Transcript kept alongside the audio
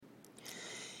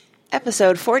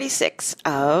Episode 46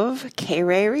 of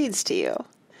K-Ray Reads to You.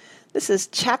 This is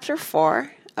Chapter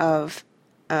 4 of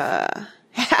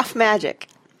Half Magic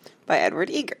by Edward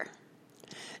Eager.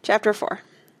 Chapter 4.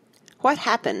 What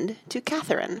Happened to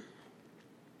Catherine?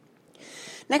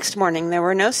 Next morning there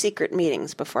were no secret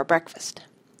meetings before breakfast.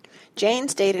 Jane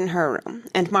stayed in her room,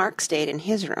 and Mark stayed in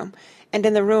his room, and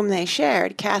in the room they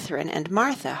shared, Catherine and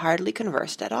Martha hardly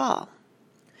conversed at all.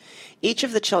 Each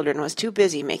of the children was too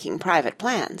busy making private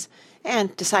plans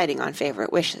and deciding on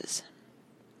favorite wishes.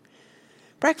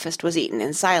 Breakfast was eaten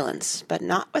in silence, but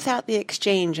not without the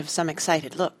exchange of some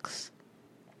excited looks.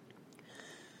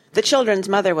 The children's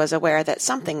mother was aware that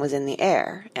something was in the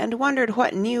air, and wondered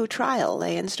what new trial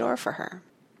lay in store for her.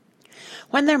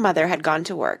 When their mother had gone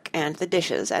to work, and the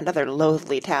dishes and other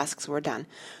loathly tasks were done,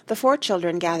 the 4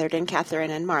 children gathered in Catherine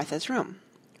and Martha's room.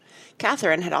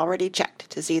 Catherine had already checked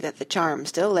to see that the charm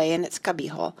still lay in its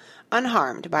cubbyhole,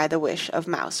 unharmed by the wish of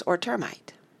mouse or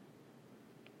termite.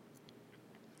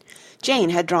 Jane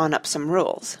had drawn up some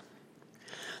rules.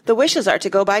 "The wishes are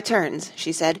to go by turns,"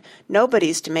 she said.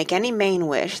 "Nobody's to make any main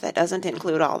wish that doesn't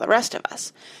include all the rest of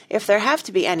us. If there have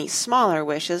to be any smaller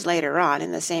wishes later on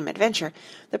in the same adventure,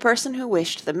 the person who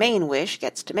wished the main wish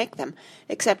gets to make them,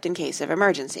 except in case of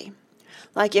emergency.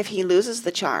 Like if he loses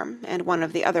the charm and one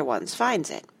of the other ones finds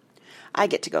it. I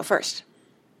get to go first."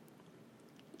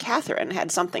 Catherine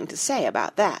had something to say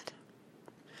about that.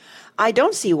 "I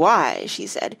don't see why," she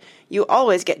said. "You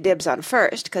always get dibs on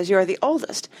first, 'cause you're the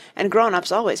oldest, and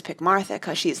grown-ups always pick Martha,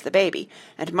 'cause she's the baby,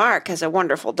 and Mark has a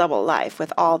wonderful double life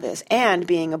with all this, and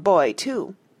being a boy,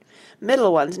 too.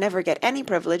 Middle ones never get any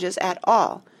privileges at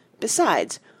all.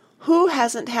 Besides, who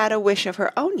hasn't had a wish of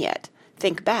her own yet?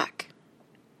 Think back."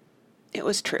 It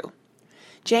was true.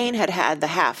 Jane had had the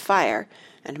half-fire,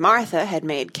 and Martha had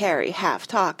made Carrie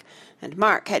half-talk, and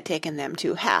Mark had taken them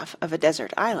to half of a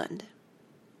desert island.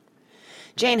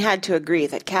 Jane had to agree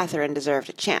that Catherine deserved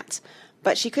a chance,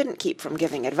 but she couldn't keep from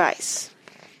giving advice.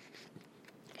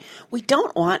 "We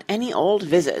don't want any old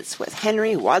visits with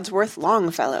Henry Wadsworth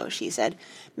Longfellow," she said.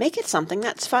 "Make it something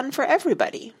that's fun for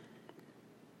everybody."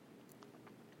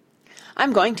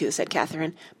 "I'm going to," said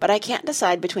Catherine, "but I can't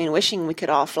decide between wishing we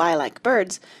could all fly like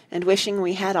birds and wishing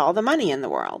we had all the money in the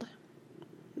world."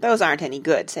 "Those aren't any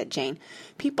good," said Jane.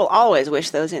 "People always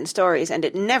wish those in stories, and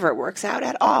it never works out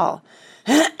at all.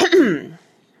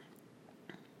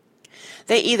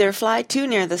 They either fly too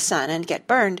near the sun and get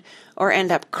burned, or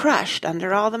end up crushed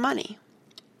under all the money."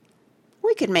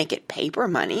 "We could make it paper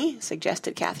money,"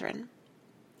 suggested Catherine.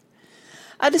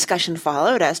 A discussion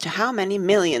followed as to how many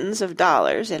millions of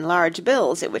dollars in large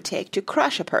bills it would take to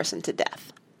crush a person to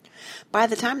death. By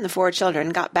the time the 4 children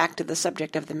got back to the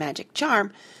subject of the magic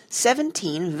charm,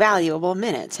 17 valuable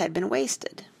minutes had been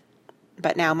wasted.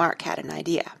 But now Mark had an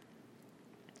idea.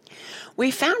 "We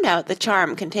found out the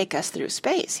charm can take us through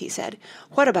space," he said.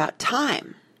 "What about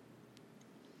time?"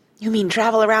 "You mean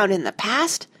travel around in the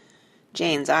past?"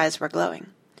 Jane's eyes were glowing.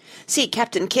 "See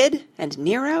Captain Kidd and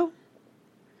Nero?"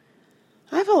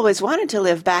 "I've always wanted to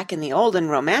live back in the olden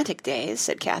romantic days,"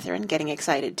 said Catherine, getting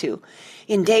excited too.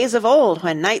 "In days of old,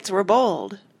 when knights were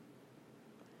bold."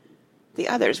 The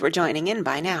others were joining in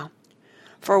by now.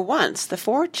 For once the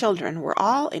 4 children were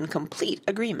all in complete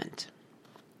agreement.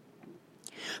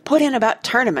 "Put in about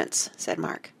tournaments," said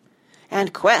Mark.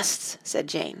 "And quests," said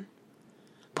Jane.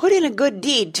 "Put in a good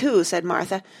deed, too," said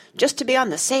Martha, "just to be on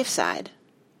the safe side."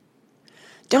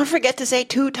 "Don't forget to say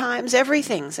 2 times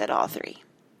everything," said all 3.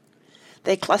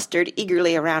 They clustered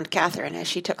eagerly around Catherine as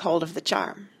she took hold of the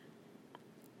charm.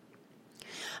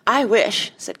 "I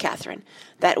wish," said Catherine,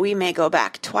 "that we may go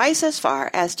back twice as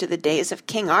far as to the days of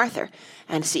King Arthur,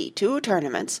 and see 2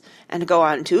 tournaments, and go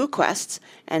on 2 quests,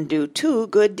 and do 2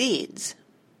 good deeds."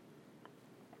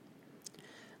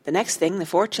 The next thing the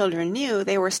 4 children knew,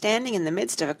 they were standing in the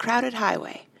midst of a crowded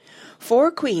highway.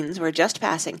 4 queens were just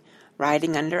passing,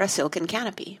 riding under a silken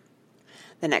canopy.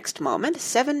 The next moment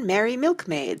 7 merry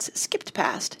milkmaids skipped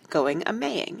past, going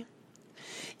a-maying.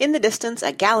 In the distance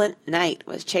a gallant knight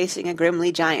was chasing a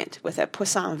grimly giant with a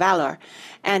puissant valour,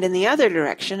 and in the other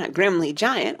direction a grimly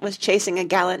giant was chasing a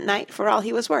gallant knight for all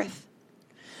he was worth.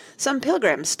 Some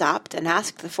pilgrims stopped and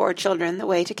asked the 4 children the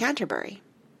way to Canterbury.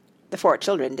 The 4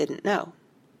 children didn't know.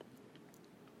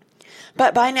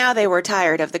 But by now they were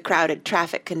tired of the crowded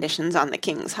traffic conditions on the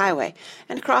King's Highway,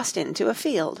 and crossed into a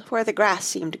field where the grass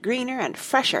seemed greener and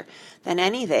fresher than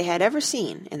any they had ever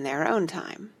seen in their own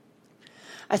time.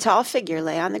 A tall figure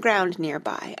lay on the ground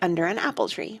nearby, under an apple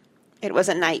tree. It was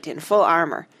a knight in full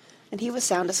armour, and he was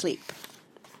sound asleep.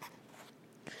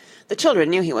 The children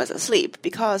knew he was asleep,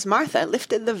 because Martha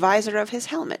lifted the visor of his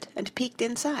helmet and peeked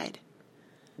inside.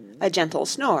 A gentle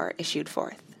snore issued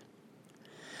forth.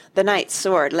 The knight's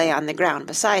sword lay on the ground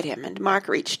beside him, and Mark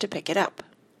reached to pick it up.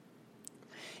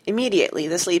 Immediately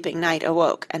the sleeping knight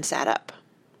awoke and sat up.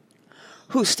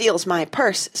 "Who steals my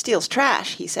purse steals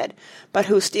trash," he said, "but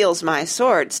who steals my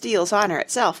sword steals honour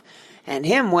itself, and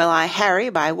him will I harry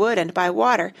by wood and by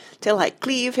water, till I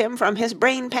cleave him from his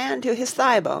brain-pan to his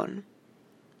thigh-bone."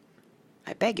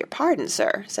 "I beg your pardon,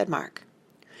 sir," said Mark.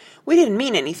 "We didn't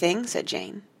mean anything," said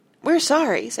Jane. "We're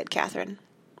sorry," said Catherine.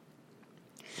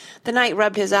 The knight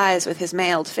rubbed his eyes with his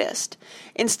mailed fist.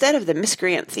 Instead of the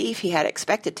miscreant thief he had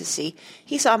expected to see,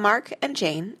 he saw Mark and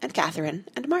Jane and Catherine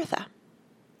and Martha.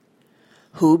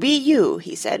 "Who be you?"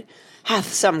 he said.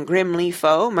 "Hath some grimly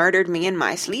foe murdered me in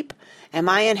my sleep? Am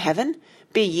I in heaven?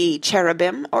 Be ye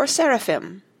cherubim or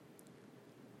seraphim?"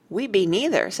 "We be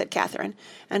neither," said Catherine,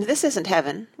 "and this isn't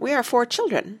heaven. We are 4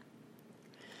 children."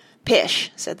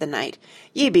 "Pish," said the knight.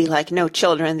 "Ye be like no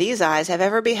children these eyes have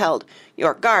ever beheld.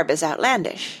 Your garb is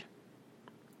outlandish."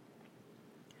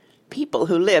 "People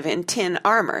who live in tin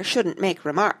armour shouldn't make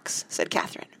remarks," said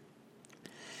Catherine.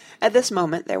 At this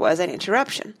moment there was an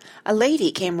interruption. A lady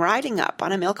came riding up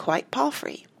on a milk-white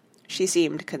palfrey. She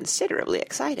seemed considerably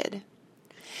excited.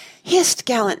 "Hist,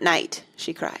 gallant knight!"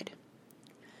 she cried.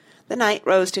 The knight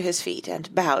rose to his feet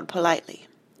and bowed politely.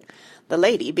 The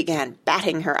lady began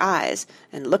batting her eyes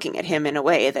and looking at him in a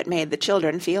way that made the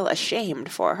children feel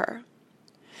ashamed for her.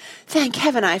 "Thank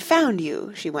heaven I found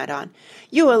you," she went on.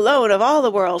 "You alone of all the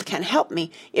world can help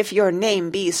me, if your name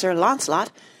be Sir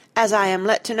Launcelot, as I am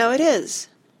let to know it is."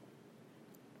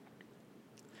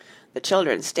 The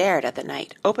children stared at the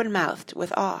knight, open-mouthed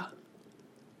with awe.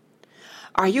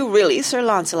 "Are you really Sir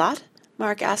Launcelot?"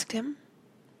 Mark asked him.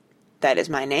 "That is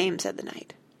my name," said the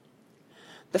knight.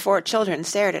 The 4 children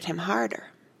stared at him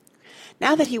harder.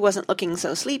 Now that he wasn't looking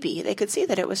so sleepy, they could see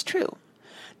that it was true.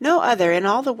 No other in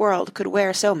all the world could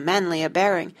wear so manly a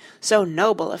bearing, so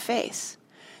noble a face.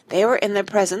 They were in the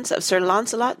presence of Sir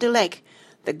Launcelot du Lake,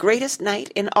 the greatest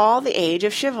knight in all the age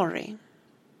of chivalry.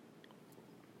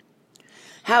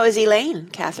 "How is Elaine?"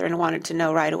 Catherine wanted to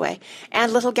know right away.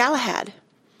 "And little Galahad?"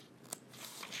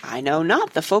 "I know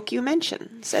not the folk you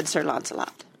mention," said Sir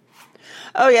Launcelot.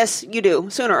 "Oh, yes, you do,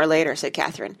 sooner or later," said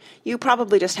Catherine. "You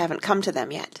probably just haven't come to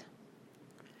them yet."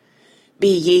 "Be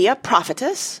ye a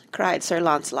prophetess?" cried Sir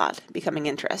Launcelot, becoming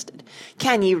interested.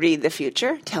 "Can ye read the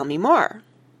future? Tell me more."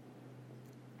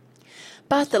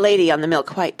 But the lady on the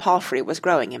milk-white palfrey was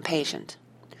growing impatient.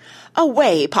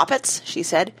 "Away, poppets!" she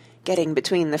said, getting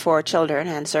between the 4 children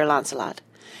and Sir Launcelot.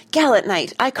 "Gallant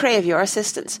knight, I crave your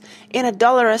assistance. In a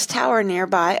dolorous tower near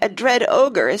by, a dread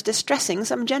ogre is distressing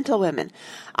some gentlewomen.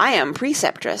 I am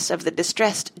preceptress of the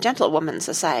Distressed Gentlewoman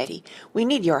Society. We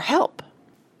need your help."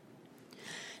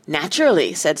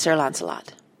 "Naturally," said Sir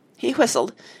Launcelot. He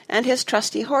whistled, and his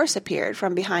trusty horse appeared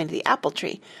from behind the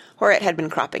apple-tree, where it had been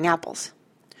cropping apples.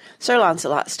 Sir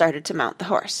Launcelot started to mount the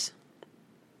horse.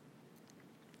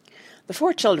 The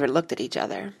 4 children looked at each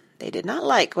other. They did not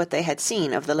like what they had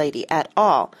seen of the lady at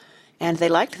all, and they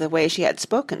liked the way she had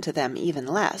spoken to them even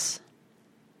less.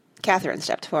 Catherine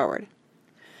stepped forward.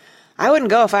 "I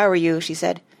wouldn't go if I were you," she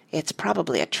said. "It's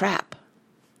probably a trap."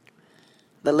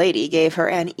 The lady gave her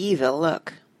an evil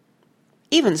look.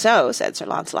 "Even so," said Sir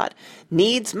Launcelot,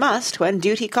 "needs must when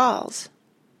duty calls."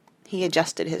 He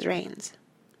adjusted his reins.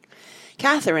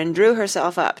 Catherine drew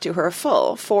herself up to her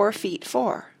full 4 feet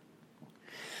 4.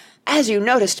 "As you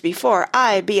noticed before,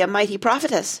 I be a mighty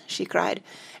prophetess," she cried,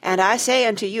 "and I say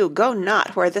unto you, go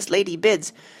not where this lady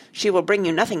bids. She will bring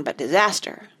you nothing but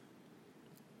disaster."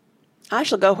 "I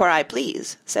shall go where I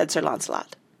please," said Sir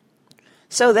Launcelot.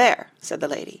 "So there," said the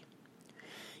lady.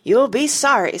 "You'll be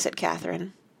sorry," said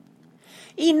Catherine.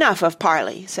 "Enough of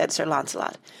parley," said Sir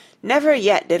Launcelot. "Never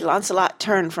yet did Launcelot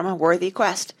turn from a worthy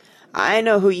quest. I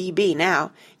know who ye be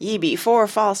now. Ye be 4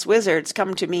 false wizards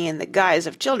come to me in the guise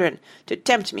of children, to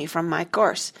tempt me from my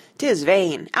course. 'Tis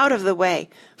vain. Out of the way.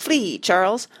 Flee,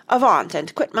 Charles. Avaunt,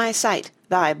 and quit my sight.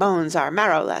 Thy bones are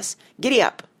marrowless. Giddy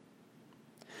up."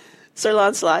 Sir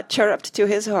Launcelot chirruped to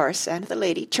his horse, and the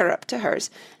lady chirruped to hers,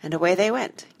 and away they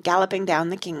went, galloping down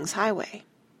the king's highway.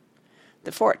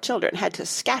 The 4 children had to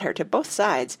scatter to both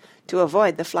sides to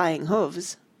avoid the flying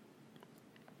hoofs.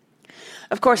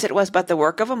 Of course it was but the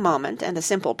work of a moment and a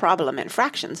simple problem in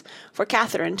fractions for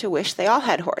Catherine to wish they all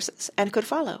had horses and could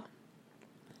follow.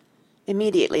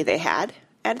 Immediately they had,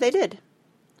 and they did.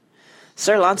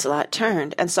 Sir Launcelot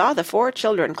turned and saw the 4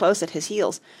 children close at his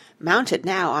heels, mounted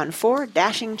now on 4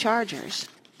 dashing chargers.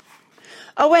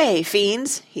 "Away,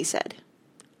 fiends!" he said.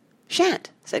 "Shan't,"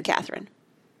 said Catherine.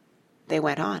 They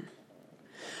went on.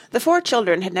 The 4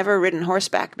 children had never ridden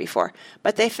horseback before,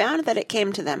 but they found that it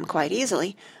came to them quite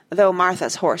easily, though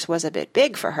Martha's horse was a bit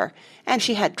big for her, and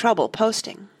she had trouble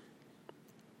posting.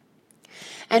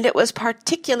 And it was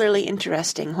particularly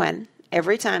interesting when,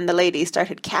 every time the lady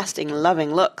started casting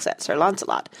loving looks at Sir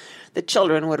Launcelot, the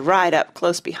children would ride up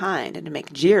close behind and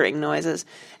make jeering noises,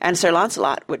 and Sir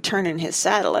Launcelot would turn in his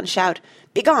saddle and shout,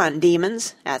 "Begone,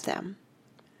 demons!" at them.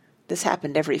 This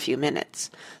happened every few minutes.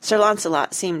 Sir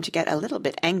Launcelot seemed to get a little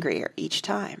bit angrier each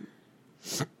time.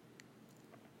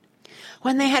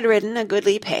 When they had ridden a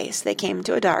goodly pace, they came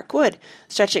to a dark wood,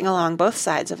 stretching along both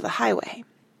sides of the highway.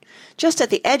 Just at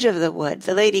the edge of the wood,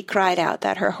 the lady cried out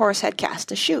that her horse had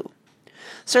cast a shoe.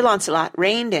 Sir Launcelot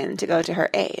reined in to go to her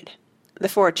aid. The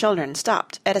 4 children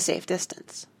stopped at a safe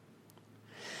distance.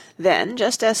 Then,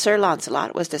 just as Sir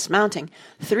Launcelot was dismounting,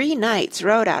 3 knights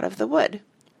rode out of the wood.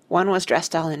 One was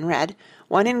dressed all in red,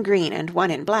 one in green, and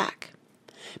one in black.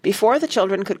 Before the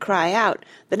children could cry out,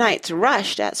 the knights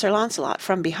rushed at Sir Launcelot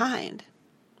from behind.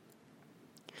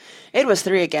 It was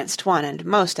 3 against 1, and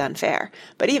most unfair,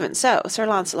 but even so, Sir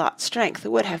Launcelot's strength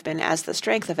would have been as the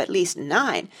strength of at least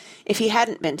 9 if he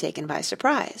hadn't been taken by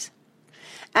surprise.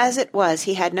 As it was,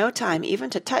 he had no time even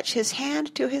to touch his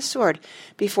hand to his sword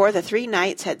before the 3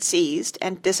 knights had seized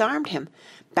and disarmed him,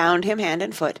 bound him hand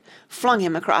and foot, flung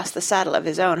him across the saddle of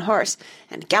his own horse,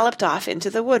 and galloped off into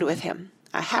the wood with him,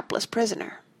 a hapless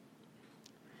prisoner.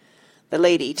 The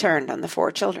lady turned on the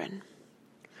 4 children.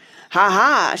 "Ha,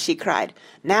 ha!" she cried.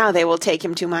 "Now they will take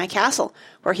him to my castle,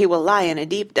 where he will lie in a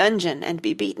deep dungeon and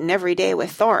be beaten every day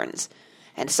with thorns.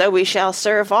 And so we shall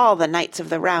serve all the knights of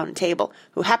the Round Table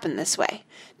who happen this way.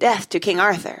 Death to King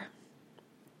Arthur!"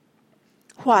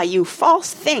 "Why, you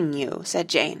false thing, you!" said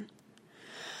Jane.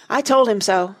 "I told him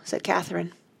so," said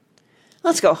Catherine.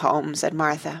 "Let's go home," said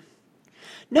Martha.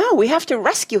 "No, we have to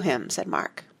rescue him," said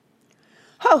Mark.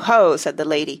 "Ho, ho," said the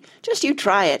lady. "Just you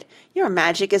try it. Your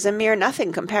magic is a mere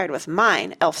nothing compared with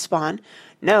mine, elf spawn.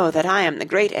 Know that I am the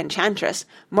great enchantress,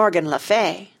 Morgan Le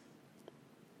Fay."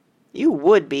 "You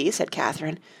would be," said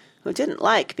Catherine, who didn't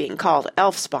like being called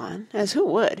elf spawn, as who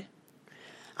would?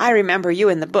 "I remember you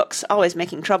in the books, always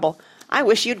making trouble. I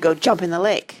wish you'd go jump in the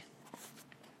lake."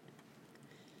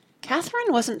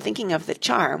 Catherine wasn't thinking of the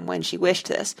charm when she wished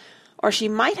this, or she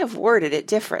might have worded it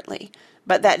differently,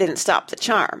 but that didn't stop the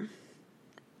charm.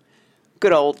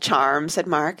 "Good old charm," said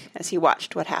Mark, as he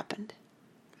watched what happened.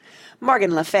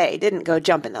 Morgan Le Fay didn't go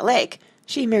jump in the lake.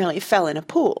 She merely fell in a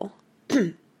pool.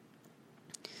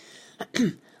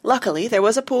 Luckily, there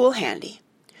was a pool handy.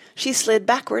 She slid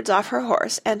backwards off her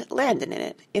horse and landed in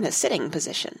it in a sitting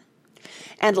position.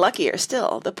 And luckier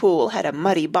still, the pool had a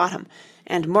muddy bottom,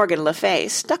 and Morgan Le Fay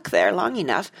stuck there long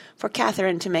enough for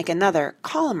Catherine to make another,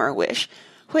 calmer wish,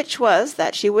 which was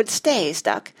that she would stay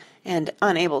stuck, and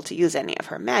unable to use any of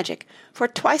her magic, for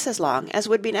twice as long as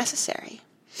would be necessary.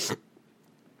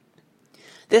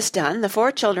 This done, the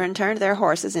 4 children turned their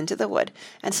horses into the wood,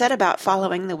 and set about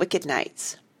following the wicked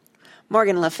knights.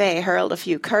 Morgan Le Fay hurled a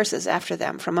few curses after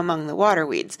them from among the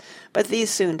water-weeds, but these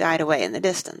soon died away in the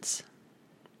distance.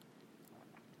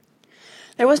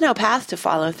 There was no path to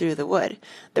follow through the wood.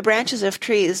 The branches of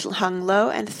trees hung low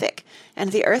and thick,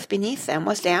 and the earth beneath them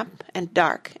was damp and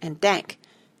dark and dank,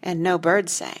 and no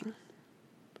birds sang.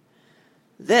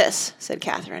 "This," said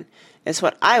Catherine, "is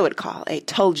what I would call a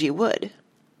tulgey wood."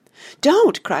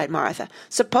 "Don't!" cried Martha.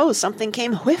 "Suppose something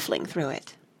came whiffling through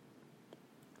it."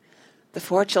 The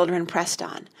 4 children pressed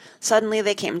on. Suddenly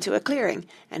they came to a clearing,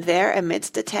 and there,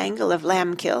 amidst a tangle of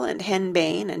lambkill and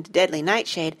henbane and deadly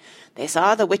nightshade, they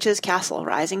saw the witch's castle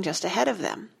rising just ahead of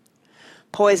them.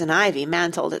 Poison ivy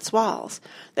mantled its walls.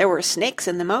 There were snakes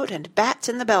in the moat and bats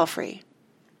in the belfry.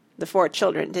 The 4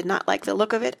 children did not like the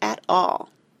look of it at all.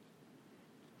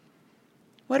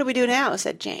 "What do we do now?"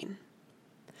 said Jane.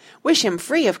 "Wish him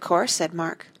free, of course," said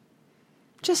Mark.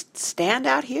 "Just stand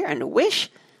out here and wish?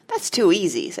 That's too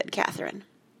easy," said Catherine.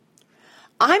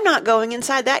 "I'm not going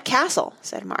inside that castle,"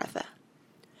 said Martha.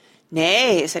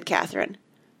 "Nay," said Catherine,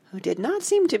 who did not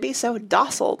seem to be so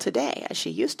docile today as she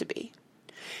used to be.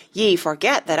 "Ye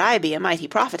forget that I be a mighty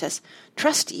prophetess.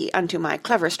 Trust ye unto my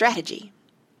clever strategy."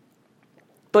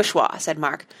 "Bourgeois," said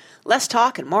Mark. "Less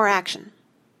talk and more action."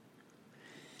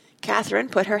 Catherine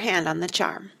put her hand on the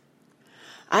charm.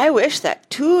 "I wish that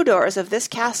 2 doors of this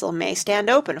castle may stand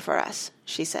open for us,"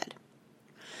 she said.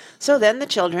 So then the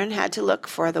children had to look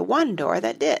for the one door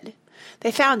that did.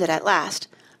 They found it at last,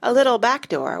 a little back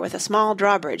door with a small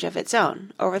drawbridge of its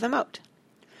own over the moat.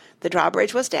 The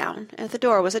drawbridge was down, and the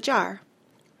door was ajar.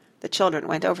 The children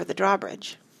went over the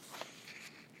drawbridge.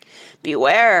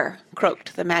 "Beware!"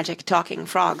 croaked the magic talking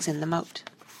frogs in the moat.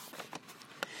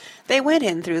 They went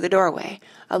in through the doorway.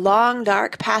 A long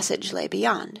dark passage lay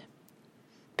beyond.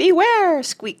 "Beware!"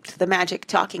 squeaked the magic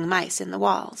talking mice in the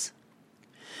walls.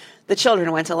 The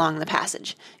children went along the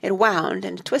passage. It wound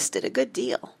and twisted a good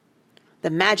deal. The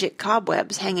magic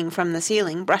cobwebs hanging from the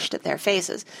ceiling brushed at their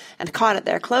faces and caught at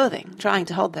their clothing, trying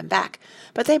to hold them back,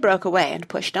 but they broke away and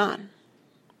pushed on.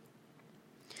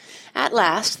 At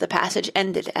last the passage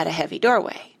ended at a heavy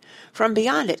doorway. From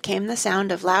beyond it came the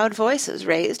sound of loud voices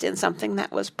raised in something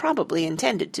that was probably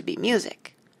intended to be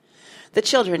music. The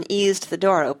children eased the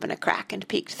door open a crack and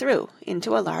peeked through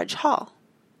into a large hall.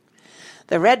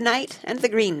 The Red Knight and the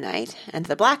Green Knight and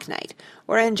the Black Knight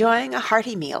were enjoying a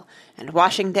hearty meal and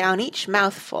washing down each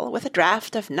mouthful with a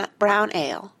draught of nut-brown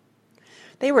ale.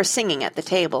 They were singing at the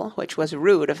table, which was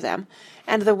rude of them,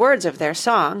 and the words of their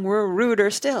song were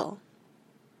ruder still.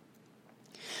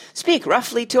 Speak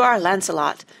roughly to our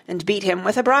Lancelot, and beat him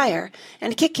with a briar,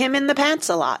 and kick him in the pants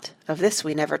a lot, of this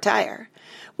we never tire.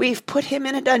 We've put him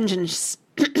in a dungeon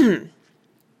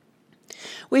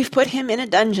We've put him in a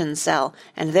dungeon cell,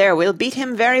 and there we'll beat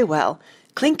him very well.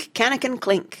 Clink, cannikin,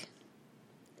 clink.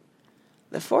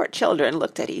 The 4 children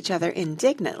looked at each other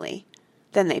indignantly.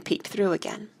 Then they peeked through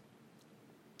again.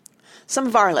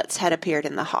 Some varlets had appeared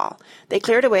in the hall. They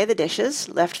cleared away the dishes,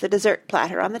 left the dessert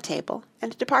platter on the table,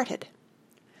 and departed.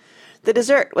 The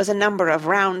dessert was a number of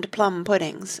round plum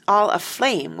puddings, all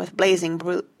aflame with blazing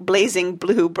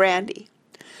blue brandy.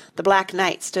 The Black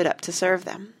Knight stood up to serve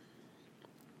them.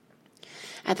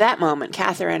 At that moment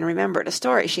Catherine remembered a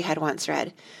story she had once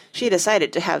read. She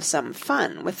decided to have some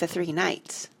fun with the 3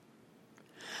 knights.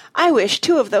 "I wish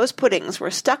 2 of those puddings were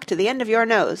stuck to the end of your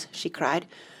nose," she cried,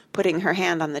 putting her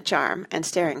hand on the charm and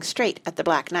staring straight at the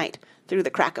Black Knight through the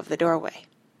crack of the doorway.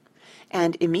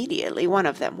 And immediately one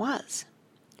of them was.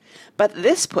 But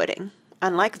this pudding,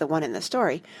 unlike the one in the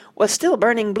story, was still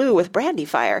burning blue with brandy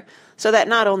fire, so that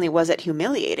not only was it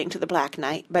humiliating to the Black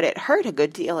Knight, but it hurt a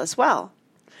good deal as well.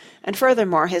 And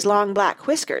furthermore his long black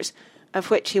whiskers, of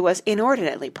which he was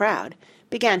inordinately proud,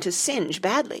 began to singe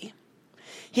badly.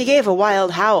 He gave a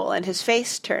wild howl, and his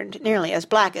face turned nearly as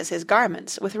black as his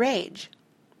garments with rage.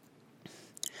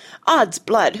 "Odds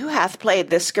blood, who hath played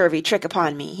this scurvy trick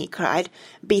upon me?" he cried,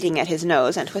 beating at his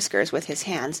nose and whiskers with his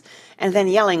hands, and then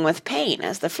yelling with pain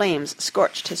as the flames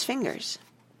scorched his fingers.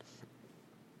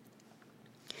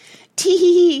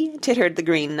 "Tee-hee-hee," tittered the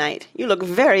Green Knight, "you look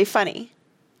very funny."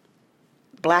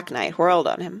 Black Knight whirled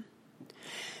on him.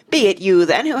 "Be it you,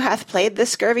 then, who hath played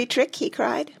this scurvy trick?" he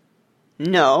cried.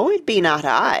 "No, it be not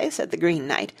I," said the Green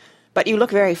Knight, "but you look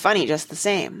very funny just the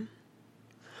same."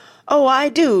 "Oh, I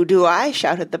do I?"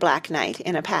 shouted the Black Knight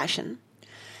in a passion.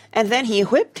 And then he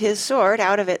whipped his sword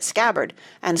out of its scabbard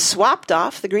and swapped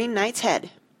off the Green Knight's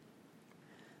head.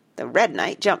 The Red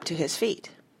Knight jumped to his feet.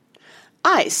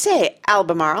 "I say,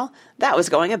 Albemarle, that was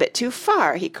going a bit too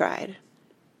far," he cried.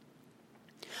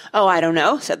 "Oh, I don't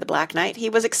know," said the Black Knight. "He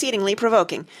was exceedingly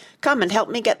provoking. Come and help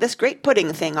me get this great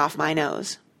pudding thing off my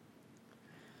nose."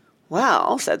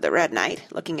 "Well," said the Red Knight,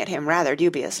 looking at him rather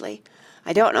dubiously,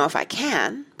 "I don't know if I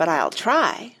can, but I'll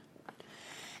try."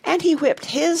 And he whipped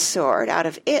his sword out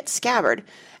of its scabbard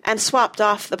and swapped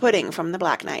off the pudding from the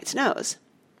Black Knight's nose.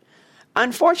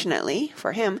 Unfortunately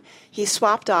for him, he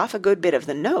swapped off a good bit of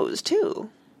the nose, too.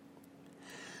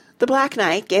 The Black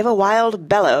Knight gave a wild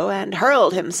bellow and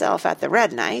hurled himself at the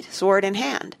Red Knight, sword in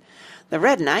hand. The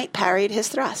Red Knight parried his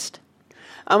thrust.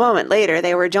 A moment later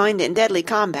they were joined in deadly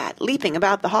combat, leaping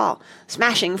about the hall,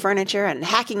 smashing furniture and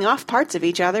hacking off parts of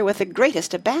each other with the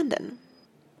greatest abandon.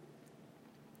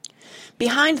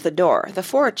 Behind the door the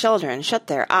 4 children shut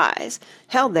their eyes,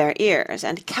 held their ears,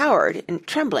 and cowered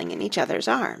trembling in each other's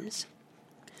arms.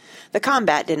 The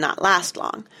combat did not last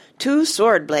long. 2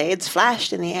 sword blades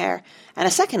flashed in the air, and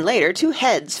a second later 2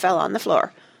 heads fell on the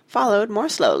floor, followed more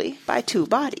slowly by 2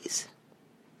 bodies.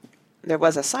 There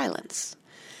was a silence.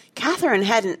 Catherine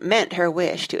hadn't meant her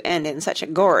wish to end in such a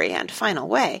gory and final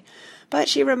way, but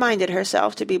she reminded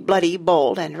herself to be bloody,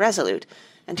 bold, and resolute,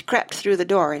 and crept through the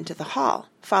door into the hall,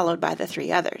 followed by the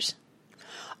 3 others.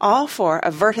 All 4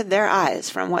 averted their eyes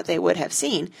from what they would have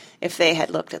seen if they had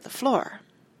looked at the floor.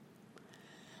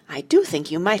 "I do think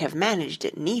you might have managed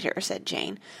it neater," said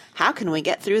Jane. "How can we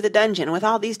get through the dungeon with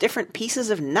all these different pieces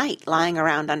of night lying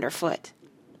around underfoot?"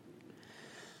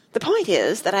 "The point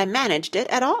is that I managed it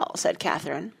at all," said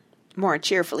Catherine, more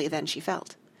cheerfully than she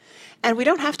felt. "And we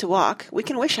don't have to walk. We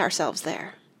can wish ourselves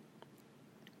there."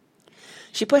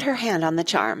 She put her hand on the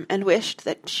charm and wished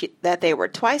that they were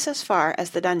twice as far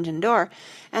as the dungeon door,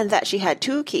 and that she had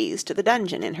 2 keys to the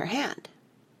dungeon in her hand.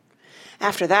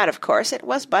 After that, of course, it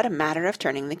was but a matter of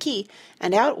turning the key,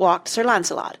 and out walked Sir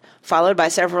Lancelot, followed by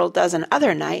several dozen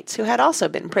other knights who had also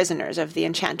been prisoners of the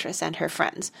enchantress and her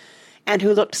friends, and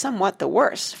who looked somewhat the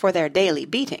worse for their daily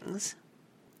beatings.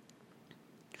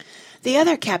 The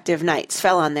other captive knights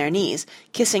fell on their knees,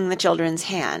 kissing the children's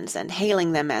hands and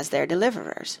hailing them as their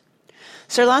deliverers.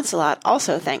 Sir Launcelot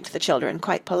also thanked the children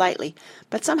quite politely,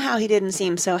 but somehow he didn't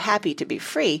seem so happy to be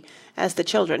free as the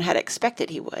children had expected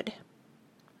he would.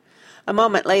 A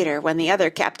moment later, when the other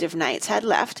captive knights had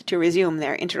left to resume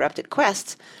their interrupted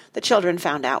quests, the children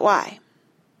found out why.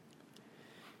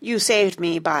 "You saved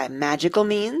me by magical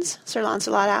means?" Sir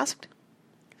Launcelot asked.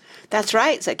 "That's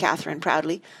right," said Catherine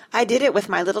proudly. "I did it with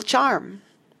my little charm."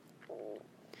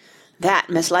 "That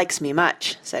mislikes me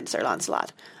much," said Sir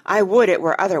Launcelot. "I would it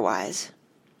were otherwise."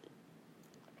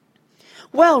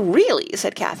 "Well, really,"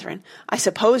 said Catherine, "I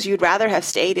suppose you'd rather have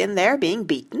stayed in there being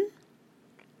beaten?"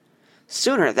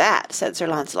 "Sooner that," said Sir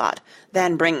Launcelot,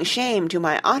 "than bring shame to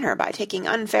my honour by taking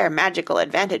unfair magical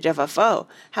advantage of a foe,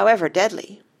 however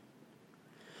deadly."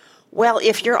 "Well,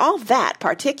 if you're all that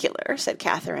particular," said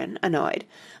Catherine, annoyed,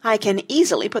 "I can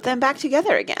easily put them back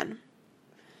together again."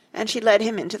 And she led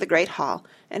him into the great hall,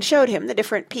 and showed him the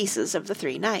different pieces of the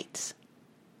three knights.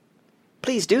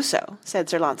 "Please do so," said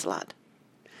Sir Launcelot.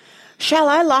 "Shall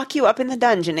I lock you up in the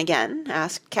dungeon again?"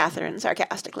 asked Catherine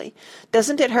sarcastically.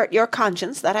 "Doesn't it hurt your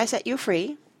conscience that I set you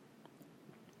free?"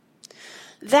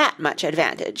 "That much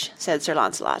advantage," said Sir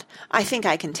Launcelot, "I think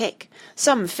I can take.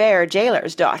 Some fair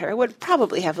jailer's daughter would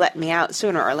probably have let me out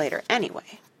sooner or later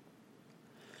anyway."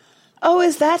 "Oh,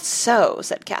 is that so?"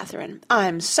 said Catherine.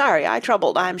 "I'm sorry I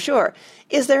troubled, I'm sure.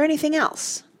 Is there anything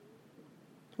else?"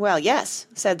 "Well, yes,"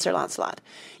 said Sir Launcelot.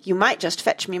 "You might just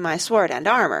fetch me my sword and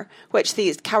armour, which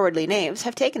these cowardly knaves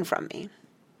have taken from me."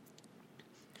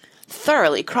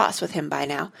 Thoroughly cross with him by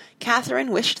now,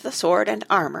 Catherine wished the sword and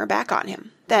armour back on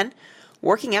him. Then,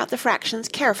 working out the fractions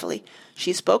carefully,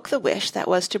 she spoke the wish that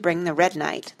was to bring the Red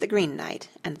Knight, the Green Knight,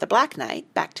 and the Black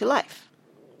Knight back to life.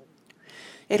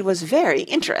 It was very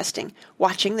interesting,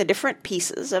 watching the different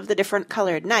pieces of the different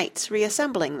coloured knights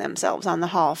reassembling themselves on the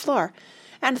hall floor,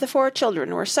 and the four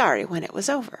children were sorry when it was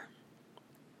over.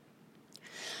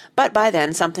 But by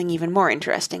then something even more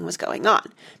interesting was going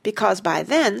on, because by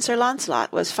then Sir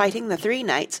Launcelot was fighting the three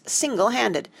knights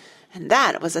single-handed, and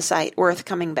that was a sight worth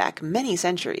coming back many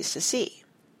centuries to see.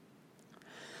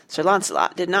 Sir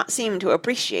Launcelot did not seem to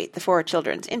appreciate the four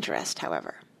children's interest,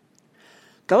 however.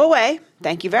 "Go away,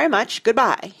 thank you very much,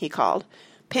 goodbye," he called,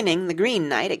 pinning the Green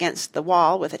Knight against the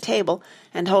wall with a table,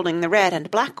 and holding the red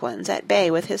and black ones at bay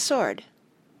with his sword.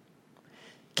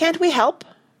 "Can't we help?"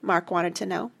 Mark wanted to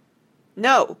know.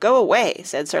 "No, go away,"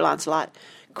 said Sir Launcelot,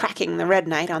 cracking the Red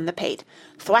Knight on the pate,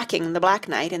 thwacking the Black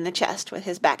Knight in the chest with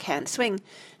his backhand swing,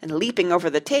 and leaping over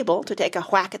the table to take a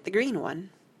whack at the green one.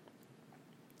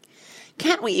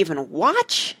 "Can't we even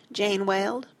watch?" Jane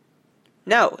wailed.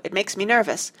 "No, it makes me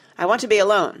nervous. I want to be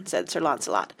alone," said Sir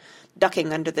Launcelot,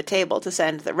 ducking under the table to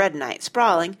send the Red Knight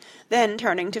sprawling, then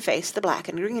turning to face the black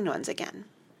and green ones again.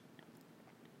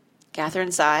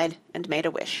 Catherine sighed and made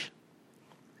a wish.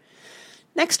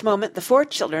 Next moment the four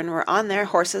children were on their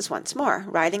horses once more,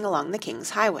 riding along the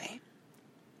king's highway.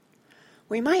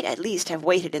 "We might at least have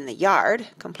waited in the yard,"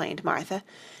 complained Martha.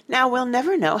 "Now we'll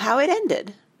never know how it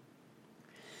ended."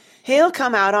 "He'll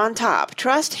come out on top,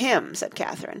 trust him," said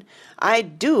Catherine. "I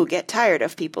do get tired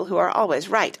of people who are always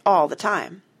right all the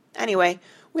time. Anyway,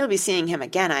 we'll be seeing him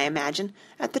again, I imagine,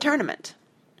 at the tournament."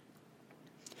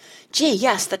 "Gee,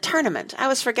 yes, the tournament. I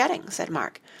was forgetting," said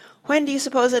Mark. "When do you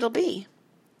suppose it'll be?"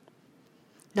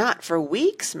 "Not for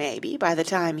weeks, maybe, by the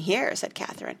time here," said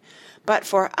Catherine. "But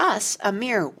for us a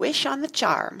mere wish on the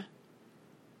charm."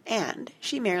 And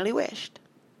she merely wished.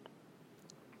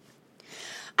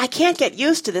 "I can't get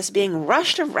used to this being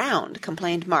rushed around,"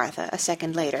 complained Martha a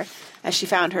second later, as she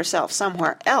found herself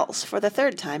somewhere else for the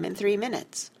third time in 3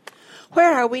 minutes.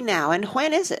 "Where are we now, and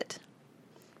when is it?"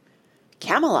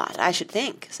 "Camelot, I should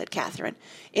think," said Catherine.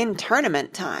 "In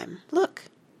tournament time. Look."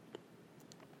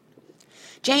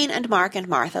 Jane and Mark and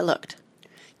Martha looked.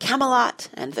 Camelot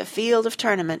and the field of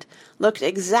tournament looked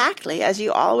exactly as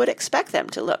you all would expect them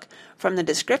to look from the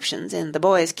descriptions in The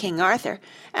Boy's King Arthur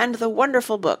and the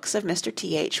wonderful books of Mr.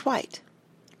 T.H. White.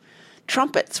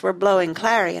 Trumpets were blowing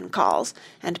clarion calls,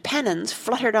 and pennons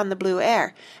fluttered on the blue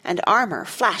air, and armour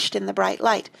flashed in the bright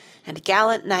light, and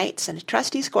gallant knights and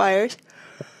trusty squires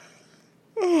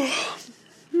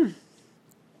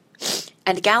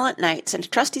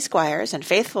and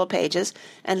faithful pages,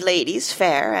 and ladies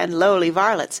fair and lowly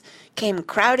varlets, came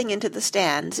crowding into the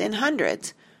stands in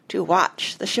hundreds to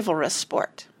watch the chivalrous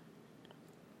sport.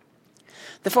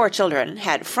 The four children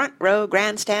had front-row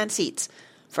grandstand seats,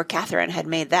 for Catherine had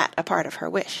made that a part of her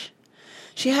wish.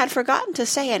 She had forgotten to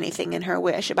say anything in her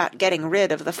wish about getting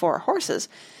rid of the 4 horses,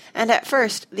 and at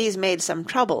first these made some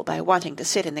trouble by wanting to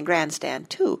sit in the grandstand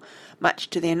too, much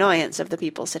to the annoyance of the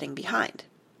people sitting behind.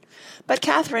 But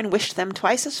Catherine wished them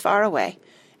twice as far away,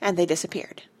 and they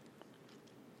disappeared.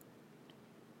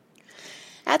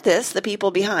 At this the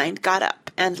people behind got up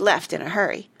and left in a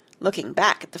hurry, looking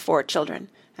back at the 4 children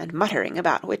and muttering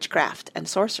about witchcraft and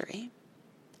sorcery.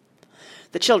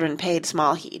 The children paid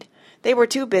small heed. They were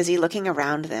too busy looking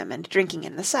around them and drinking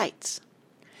in the sights.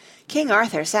 King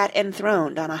Arthur sat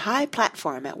enthroned on a high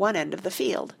platform at one end of the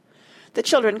field. The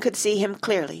children could see him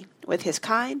clearly, with his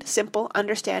kind, simple,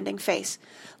 understanding face,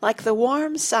 like the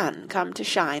warm sun come to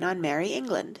shine on merry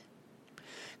England.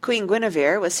 Queen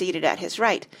Guinevere was seated at his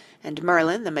right, and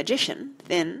Merlin the magician,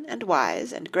 thin and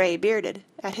wise and grey-bearded,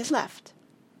 at his left.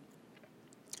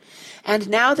 And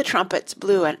now the trumpets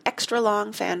blew an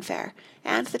extra-long fanfare,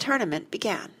 and the tournament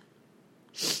began.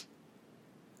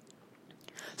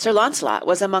 Sir Launcelot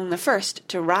was among the first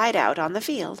to ride out on the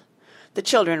field. The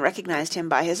children recognized him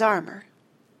by his armor.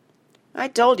 "I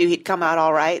told you he'd come out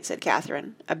all right," said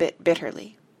Catherine, a bit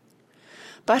bitterly.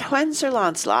 But when Sir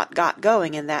Launcelot got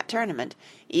going in that tournament,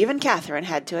 even Catherine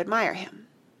had to admire him.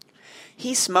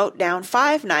 He smote down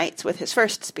 5 knights with his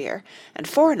first spear, and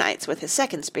 4 knights with his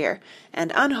second spear,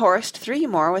 and unhorsed 3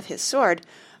 more with his sword,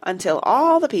 until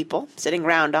all the people, sitting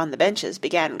round on the benches,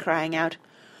 began crying out,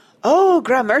 "Oh,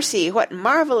 gramercy, what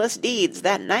marvellous deeds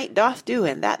that knight doth do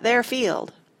in that there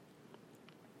field!"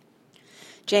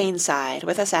 Jane sighed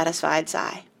with a satisfied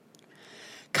sigh.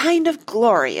 "Kind of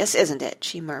glorious, isn't it?"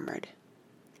 she murmured.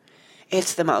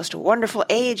 "It's the most wonderful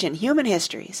age in human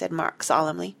history," said Mark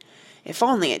solemnly. "If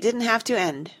only it didn't have to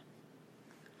end."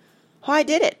 "Why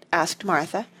did it?" asked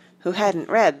Martha, who hadn't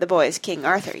read The Boy's King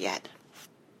Arthur yet.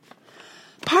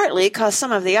 "Partly 'cause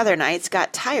some of the other knights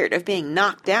got tired of being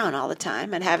knocked down all the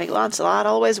time and having Launcelot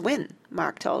always win,"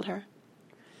 Mark told her.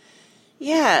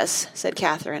 "Yes," said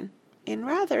Catherine, in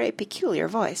rather a peculiar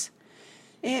voice.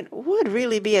 "It would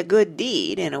really be a good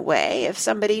deed, in a way, if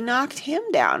somebody knocked him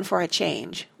down for a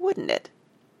change, wouldn't it?"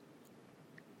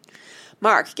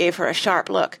 Mark gave her a sharp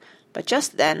look, but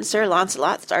just then Sir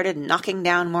Launcelot started knocking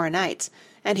down more knights,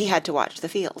 and he had to watch the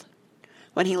field.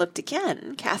 When he looked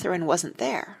again, Catherine wasn't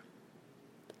there.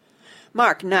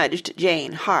 Mark nudged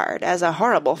Jane hard, as a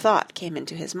horrible thought came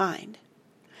into his mind.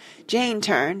 Jane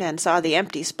turned and saw the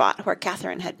empty spot where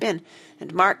Catherine had been,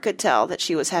 and Mark could tell that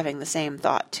she was having the same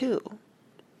thought too.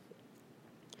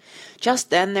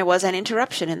 Just then there was an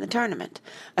interruption in the tournament.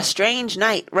 A strange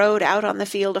knight rode out on the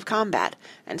field of combat,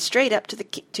 and straight up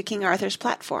to King Arthur's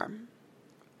platform.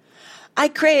 "I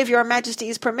crave your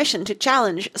Majesty's permission to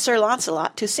challenge Sir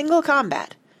Launcelot to single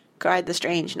combat," cried the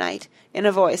strange knight, in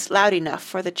a voice loud enough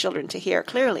for the children to hear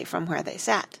clearly from where they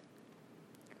sat.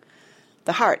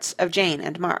 The hearts of Jane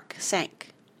and Mark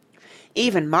sank.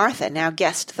 Even Martha now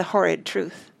guessed the horrid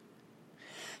truth.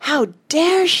 "How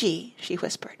dare she?" she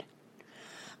whispered.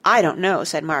 "I don't know,"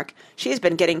 said Mark. "She's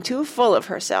been getting too full of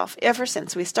herself ever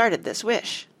since we started this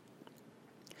wish."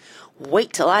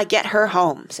 "Wait till I get her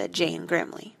home," said Jane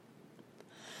grimly.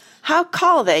 "How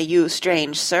call they you,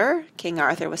 strange sir?" King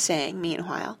Arthur was saying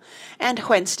meanwhile. "And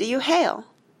whence do you hail?"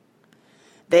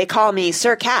 "They call me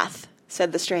Sir Cath,"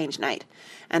 said the strange knight,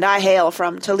 "and I hail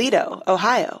from Toledo,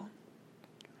 Ohio."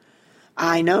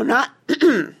 "I know not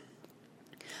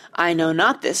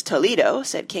this Toledo,"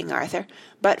 said King Arthur,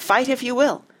 "but fight if you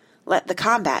will. Let the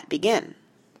combat begin."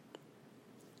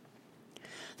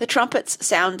 The trumpets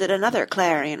sounded another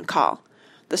clarion call.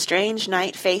 The strange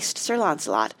knight faced Sir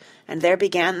Launcelot, and there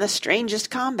began the strangest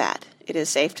combat, it is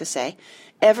safe to say,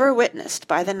 ever witnessed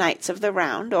by the knights of the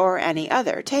Round or any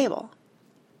other table.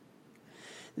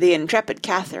 The intrepid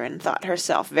Catherine thought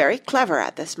herself very clever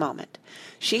at this moment.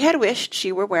 She had wished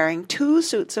she were wearing 2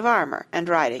 suits of armor and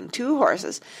riding 2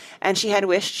 horses, and she had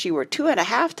wished she were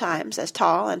 2½ times as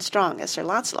tall and strong as Sir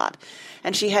Launcelot,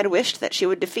 and she had wished that she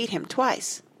would defeat him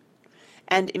twice.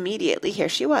 And immediately here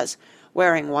she was,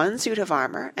 wearing 1 suit of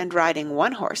armor and riding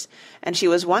 1 horse, and she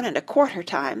was 1¼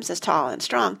 times as tall and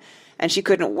strong, and she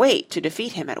couldn't wait to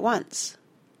defeat him at once.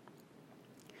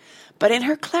 But in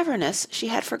her cleverness she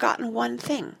had forgotten one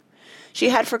thing. She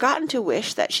had forgotten to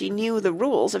wish that she knew the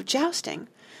rules of jousting,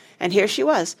 and here she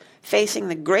was, facing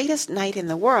the greatest knight in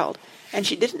the world, and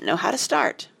she didn't know how to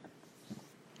start.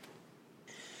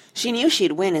 She knew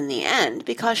she'd win in the end,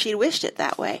 because she'd wished it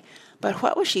that way, but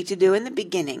what was she to do in the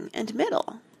beginning and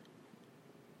middle?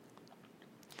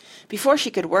 Before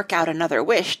she could work out another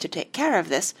wish to take care of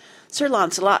this, Sir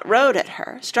Launcelot rode at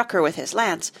her, struck her with his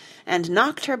lance, and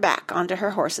knocked her back onto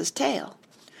her horse's tail.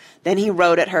 Then he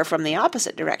rode at her from the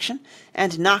opposite direction,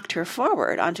 and knocked her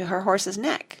forward onto her horse's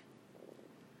neck.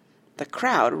 The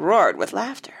crowd roared with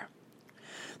laughter.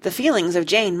 The feelings of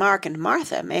Jane, Mark, and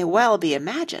Martha may well be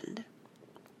imagined.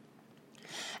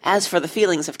 As for the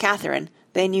feelings of Catherine,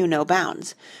 they knew no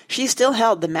bounds. She still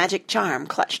held the magic charm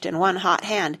clutched in one hot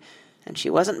hand, and she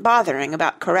wasn't bothering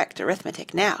about correct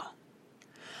arithmetic now.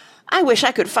 "I wish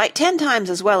I could fight 10 times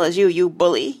as well as you, you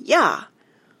bully, yah!"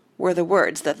 were the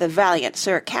words that the valiant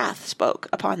Sir Cath spoke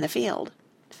upon the field.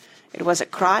 It was a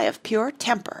cry of pure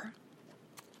temper.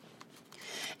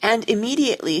 And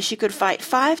immediately she could fight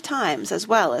 5 times as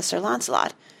well as Sir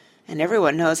Launcelot, and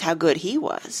everyone knows how good he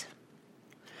was.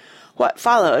 What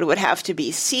followed would have to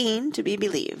be seen to be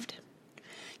believed.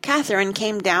 Catherine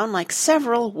came down like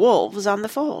several wolves on the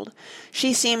fold.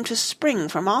 She seemed to spring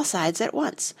from all sides at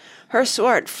once. Her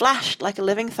sword flashed like a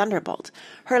living thunderbolt.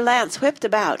 Her lance whipped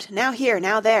about, now here,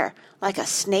 now there, like a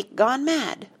snake gone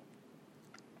mad.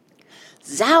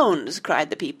 "Zounds!" cried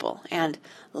the people, and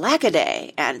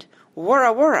 "Lackaday!" and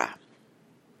 "Wurra wurra!"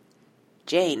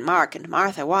 Jane, Mark, and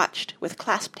Martha watched, with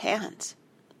clasped hands.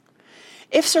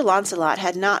 If Sir Launcelot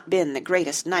had not been the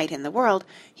greatest knight in the world,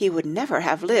 he would never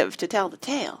have lived to tell the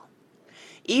tale.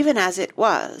 Even as it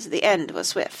was, the end was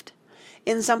swift.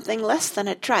 In something less than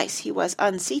a trice he was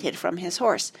unseated from his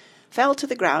horse, fell to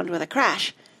the ground with a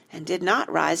crash, and did not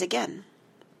rise again.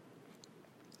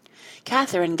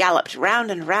 Catherine galloped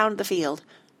round and round the field,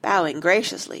 bowing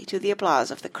graciously to the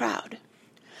applause of the crowd.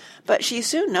 But she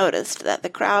soon noticed that the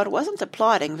crowd wasn't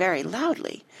applauding very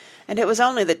loudly, and it was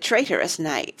only the traitorous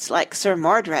knights, like Sir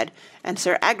Mordred and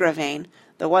Sir Agravaine,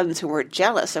 the ones who were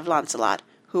jealous of Launcelot,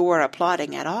 who were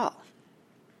applauding at all.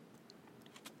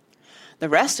 The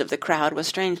rest of the crowd was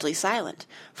strangely silent,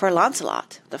 for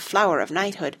Launcelot, the flower of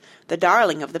knighthood, the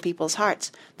darling of the people's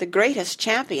hearts, the greatest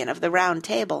champion of the Round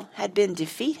Table, had been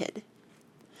defeated.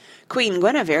 Queen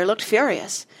Guinevere looked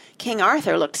furious, King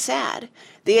Arthur looked sad,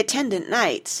 the attendant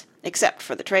knights, except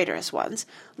for the traitorous ones,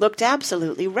 looked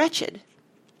absolutely wretched.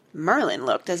 Merlin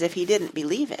looked as if he didn't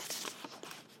believe it.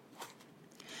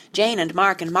 Jane and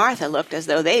Mark and Martha looked as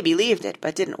though they believed it,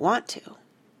 but didn't want to.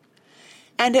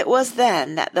 And it was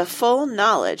then that the full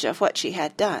knowledge of what she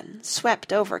had done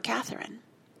swept over Catherine.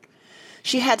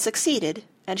 She had succeeded,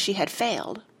 and she had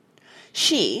failed.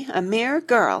 She, a mere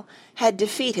girl, had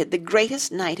defeated the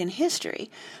greatest knight in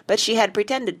history, but she had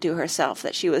pretended to herself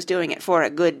that she was doing it for a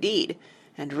good deed,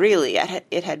 and really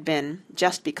it had been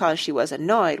just because she was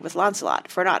annoyed with Launcelot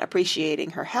for not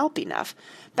appreciating her help enough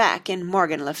back in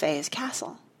Morgan le Fay's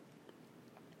castle.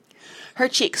 Her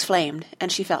cheeks flamed,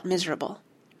 and she felt miserable.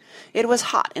 It was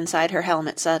hot inside her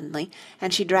helmet suddenly,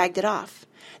 and she dragged it off.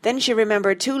 Then she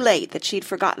remembered too late that she'd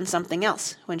forgotten something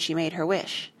else when she made her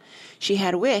wish. She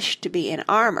had wished to be in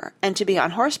armor, and to be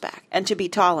on horseback, and to be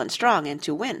tall and strong, and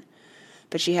to win.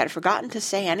 But she had forgotten to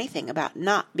say anything about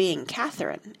not being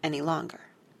Catherine any longer.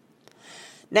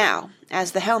 Now,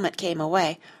 as the helmet came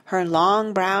away, her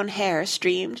long brown hair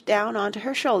streamed down onto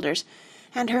her shoulders,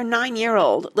 and her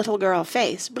 9-year-old little girl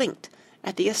face blinked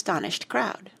at the astonished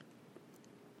crowd.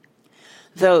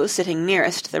 Those sitting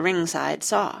nearest the ringside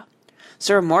saw.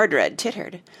 Sir Mordred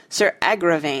tittered, Sir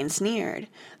Agravaine sneered,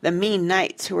 the mean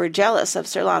knights who were jealous of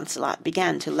Sir Launcelot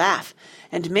began to laugh,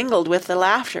 and mingled with the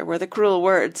laughter were the cruel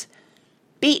words,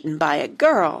 "Beaten by a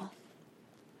girl!"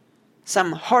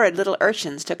 Some horrid little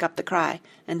urchins took up the cry,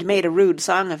 and made a rude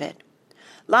song of it.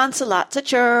 "Launcelot's a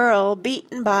churl,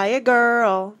 beaten by a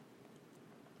girl."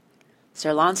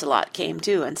 Sir Launcelot came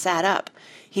to and sat up.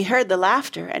 He heard the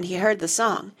laughter, and he heard the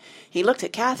song. He looked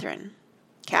at Catherine.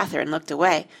 Catherine looked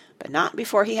away, but not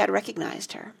before he had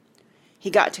recognized her. He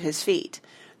got to his feet.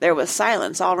 There was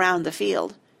silence all round the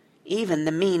field. Even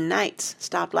the mean knights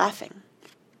stopped laughing.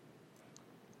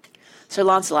 Sir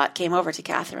Launcelot came over to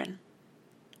Catherine.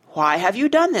 "Why have you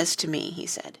done this to me?" he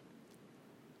said.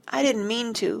 "I didn't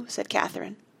mean to," said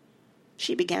Catherine.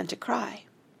 She began to cry.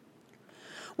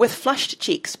 With flushed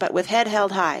cheeks, but with head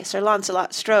held high, Sir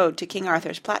Launcelot strode to King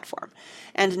Arthur's platform,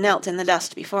 and knelt in the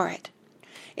dust before it.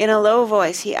 In a low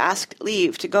voice he asked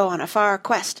leave to go on a far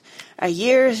quest, a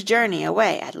year's journey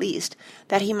away at least,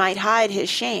 that he might hide his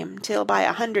shame till by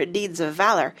 100 deeds of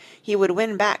valour he would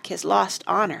win back his lost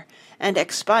honour, and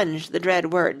expunge the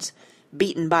dread words,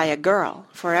 "beaten by a girl,"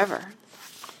 forever.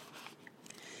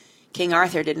 King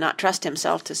Arthur did not trust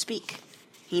himself to speak.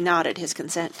 He nodded his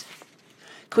consent.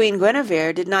 Queen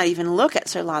Guinevere did not even look at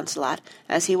Sir Launcelot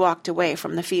as he walked away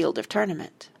from the field of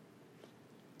tournament.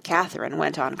 Catherine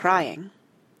went on crying.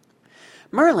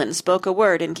 Merlin spoke a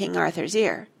word in King Arthur's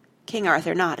ear. King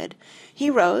Arthur nodded. He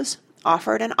rose,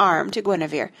 offered an arm to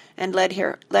Guinevere, and led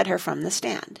her from the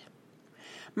stand.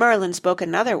 Merlin spoke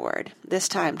another word, this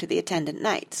time to the attendant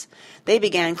knights. They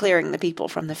began clearing the people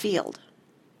from the field.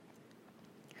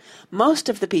 Most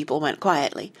of the people went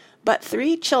quietly, but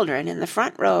 3 children in the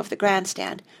front row of the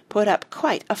grandstand put up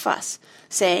quite a fuss,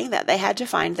 saying that they had to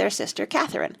find their sister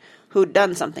Catherine, who'd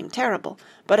done something terrible,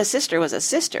 but a sister was a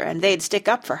sister, and they'd stick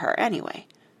up for her anyway.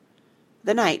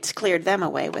 The knights cleared them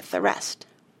away with the rest.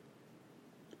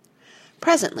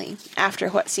 Presently, after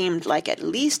what seemed like at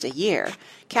least a year,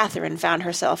 Catherine found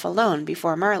herself alone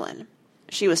before Merlin.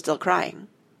 She was still crying.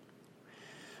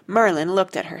 Merlin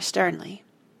looked at her sternly.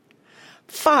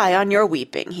 "Fie on your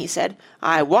weeping," he said.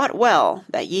 "I wot well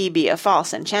that ye be a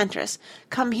false enchantress,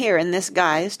 come here in this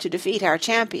guise to defeat our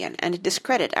champion and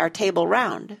discredit our Table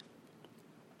Round."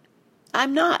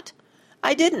 "I'm not.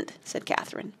 I didn't," said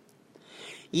Catherine.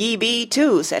 "Ye be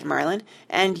too," said Merlin,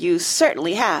 "and you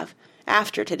certainly have.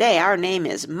 After today our name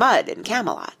is Mud in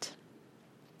Camelot."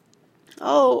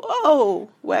 "Oh, oh!"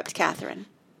 wept Catherine.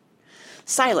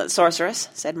 "Silence, sorceress,"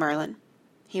 said Merlin.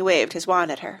 He waved his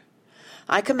wand at her.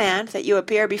 "I command that you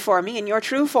appear before me in your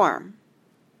true form."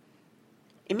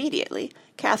 Immediately,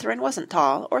 Catherine wasn't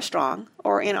tall or strong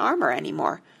or in armor any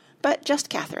more, but just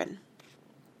Catherine.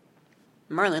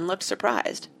 Merlin looked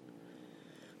surprised.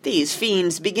 "These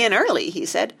fiends begin early," he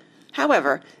said.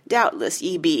 "However, doubtless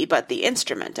ye be but the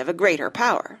instrument of a greater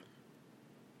power."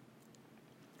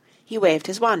 He waved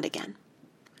his wand again.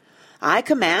 "I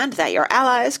command that your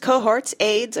allies, cohorts,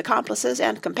 aides, accomplices,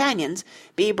 and companions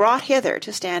be brought hither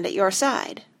to stand at your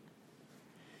side."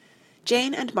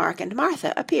 Jane and Mark and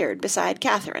Martha appeared beside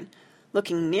Catherine,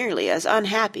 looking nearly as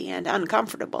unhappy and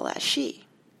uncomfortable as she.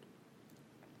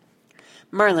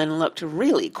 Merlin looked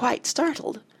really quite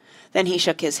startled. Then he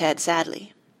shook his head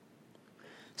sadly.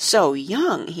 "So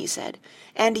young," he said,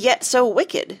 "and yet so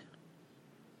wicked."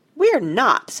 "We're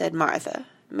not," said Martha,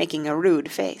 making a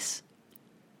rude face.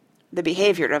 The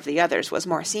behaviour of the others was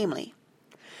more seemly.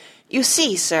 "You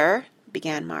see, sir,"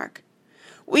 began Mark.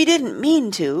 "We didn't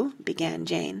mean to," began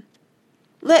Jane.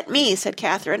 "Let me," said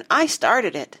Catherine. "I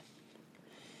started it."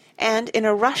 And in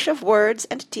a rush of words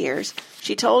and tears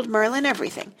she told Merlin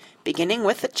everything, beginning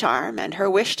with the charm and her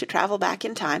wish to travel back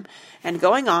in time, and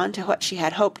going on to what she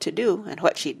had hoped to do, and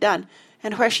what she'd done,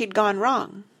 and where she'd gone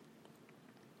wrong.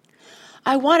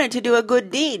 "I wanted to do a good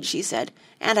deed," she said,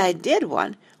 "and I did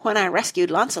one, when I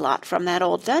rescued Launcelot from that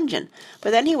old dungeon,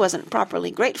 but then he wasn't properly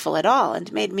grateful at all,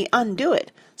 and made me undo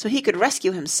it, so he could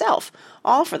rescue himself,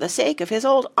 all for the sake of his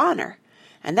old honour,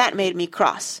 and that made me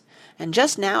cross, and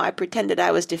just now I pretended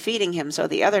I was defeating him so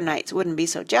the other knights wouldn't be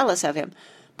so jealous of him,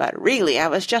 but really I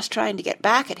was just trying to get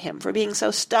back at him for being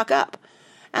so stuck up,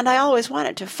 and I always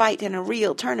wanted to fight in a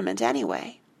real tournament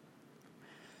anyway."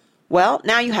 "Well,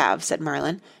 now you have," said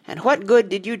Merlin, "and what good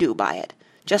did you do by it?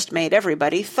 Just made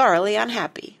everybody thoroughly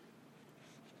unhappy."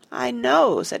 "I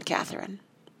know," said Catherine.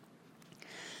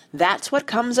 "That's what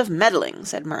comes of meddling,"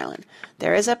 said Merlin.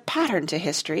 "There is a pattern to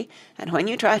history, and when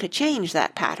you try to change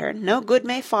that pattern, no good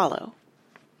may follow."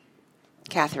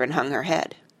 Catherine hung her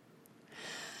head.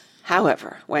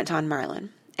 "However," went on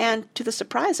Merlin, and to the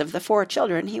surprise of the 4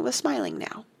 children he was smiling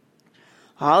now,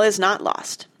 "all is not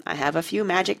lost. I have a few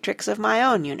magic tricks of my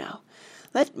own, you know.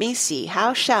 Let me see,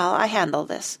 how shall I handle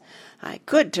this? I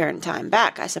could turn time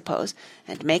back, I suppose,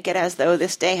 and make it as though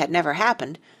this day had never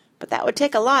happened, but that would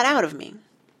take a lot out of me."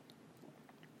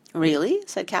 "Really?"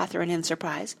 said Catherine in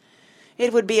surprise.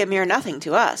 "It would be a mere nothing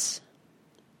to us."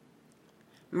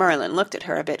 Merlin looked at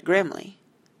her a bit grimly.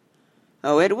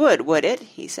 "Oh, it would it?"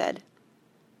 he said.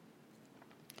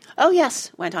 "Oh, yes,"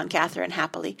 went on Catherine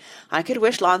happily. "I could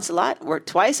wish Launcelot were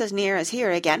twice as near as here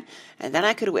again, and then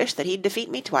I could wish that he'd defeat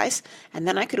me twice, and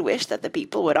then I could wish that the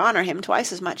people would honour him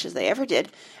twice as much as they ever did,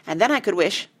 and then I could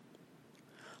wish—"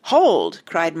 "Hold!"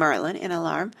 cried Merlin in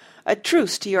alarm. "A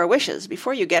truce to your wishes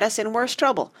before you get us in worse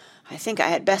trouble. I think I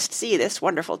had best see this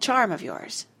wonderful charm of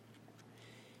yours."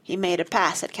 He made a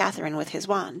pass at Catherine with his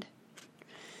wand.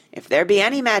 "If there be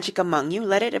any magic among you,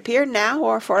 let it appear now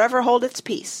or forever hold its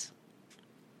peace."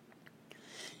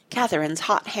 Catherine's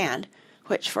hot hand,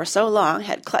 which for so long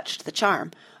had clutched the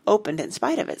charm, opened in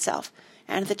spite of itself,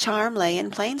 and the charm lay in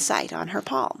plain sight on her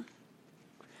palm.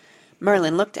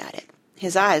 Merlin looked at it.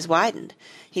 His eyes widened.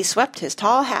 He swept his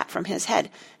tall hat from his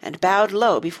head, and bowed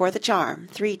low before the charm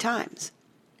 3 times.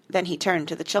 Then he turned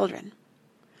to the children.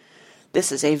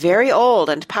 "This is a very old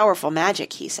and powerful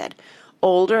magic," he said,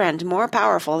 "older and more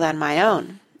powerful than my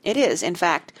own. It is, in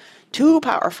fact, too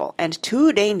powerful and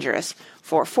too dangerous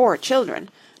for 4 children,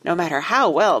 no matter how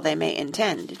well they may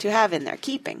intend, to have in their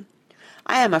keeping.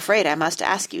 I am afraid I must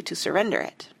ask you to surrender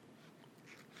it."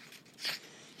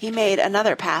 He made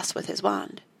another pass with his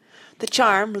wand. The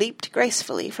charm leaped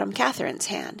gracefully from Catherine's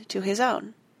hand to his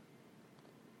own.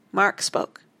 Mark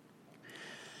spoke.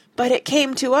 "But it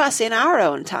came to us in our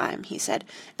own time," he said,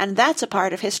 "and that's a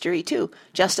part of history too,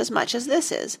 just as much as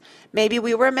this is. Maybe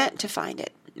we were meant to find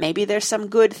it. Maybe there's some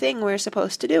good thing we're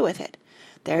supposed to do with it.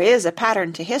 There is a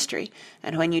pattern to history,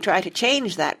 and when you try to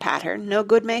change that pattern, no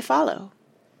good may follow."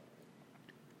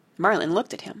 Merlin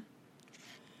looked at him.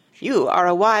 "You are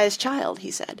a wise child,"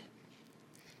 he said.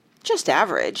 "Just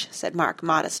average," said Mark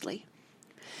modestly.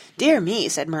 "Dear me,"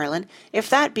 said Merlin, "if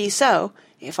that be so,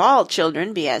 if all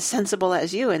children be as sensible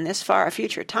as you in this far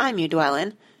future time you dwell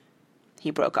in—"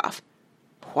 He broke off.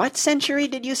 "What century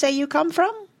did you say you come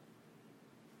from?"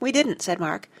 "We didn't," said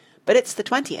Mark, "but it's the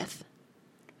 20th."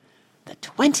 "The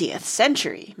 20th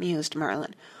century," mused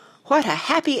Merlin. "What a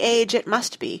happy age it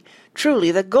must be,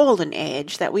 truly the golden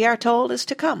age that we are told is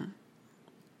to come."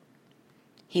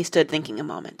 He stood thinking a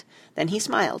moment. Then he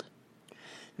smiled.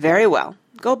 "Very well,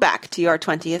 go back to your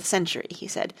 20th century," he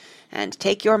said, "and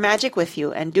take your magic with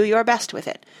you and do your best with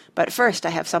it. But first I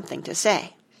have something to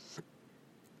say."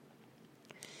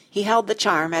 He held the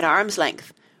charm at arm's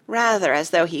length, rather as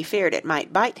though he feared it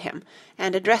might bite him,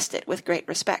 and addressed it with great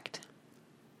respect.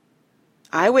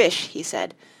 "I wish," he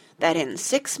said, "that in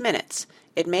 6 minutes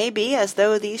it may be as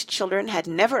though these children had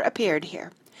never appeared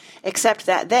here, except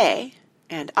that they,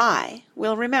 and I,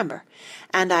 will remember,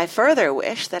 and I further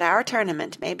wish that our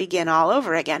tournament may begin all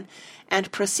over again,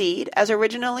 and proceed as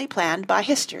originally planned by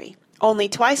history, only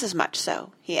twice as much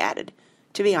so," he added,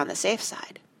 to be on the safe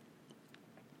side.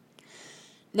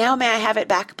 "Now may I have it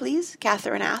back, please?"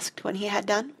 Catherine asked when he had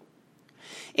done.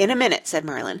 "In a minute," said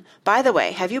Merlin. "By the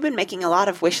way, have you been making a lot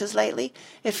of wishes lately?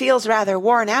 It feels rather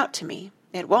worn out to me.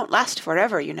 It won't last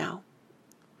forever, you know."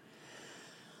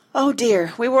 "Oh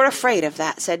dear, we were afraid of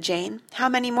that," said Jane. "How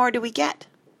many more do we get?"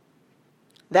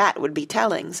 "That would be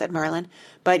telling," said Merlin,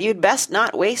 "but you'd best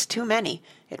not waste too many.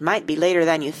 It might be later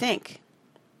than you think."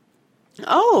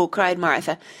 "Oh," cried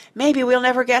Martha, "maybe we'll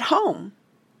never get home."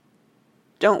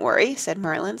 "Don't worry," said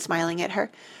Merlin, smiling at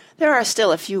her. "There are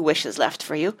still a few wishes left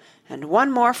for you, and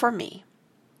one more for me."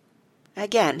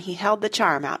 Again he held the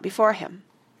charm out before him.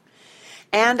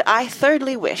 "And I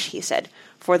thirdly wish," he said,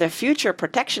 "for the future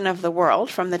protection of the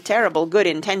world from the terrible good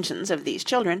intentions of these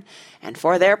children, and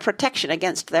for their protection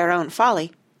against their own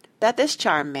folly, that this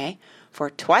charm may, for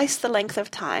twice the length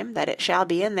of time that it shall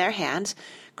be in their hands,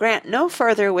 grant no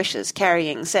further wishes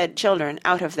carrying said children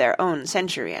out of their own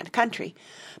century and country,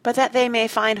 but that they may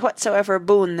find whatsoever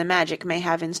boon the magic may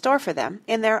have in store for them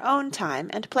in their own time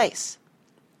and place."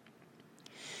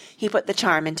 He put the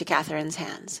charm into Catherine's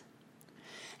hands.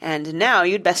 "And now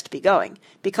you'd best be going,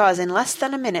 because in less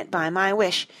than a minute by my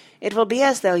wish it will be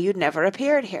as though you'd never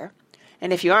appeared here,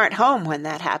 and if you aren't home when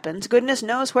that happens, goodness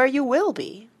knows where you will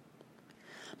be."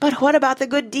 "But what about the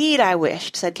good deed I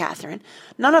wished?" said Catherine.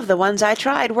 "None of the ones I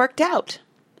tried worked out."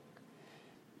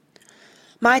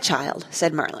 "My child,"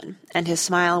 said Merlin, and his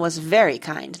smile was very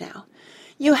kind now,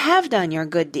 "you have done your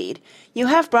good deed. You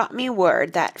have brought me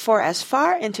word that for as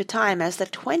far into time as the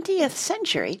 20th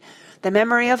century, the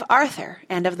memory of Arthur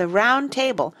and of the Round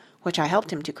Table, which I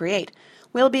helped him to create,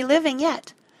 will be living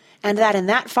yet, and that in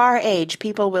that far age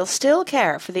people will still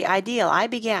care for the ideal I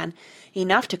began,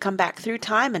 enough to come back through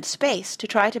time and space to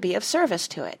try to be of service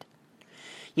to it.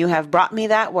 You have brought me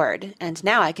that word, and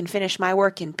now I can finish my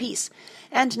work in peace,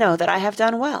 and know that I have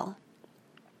done well.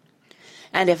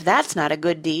 And if that's not a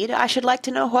good deed, I should like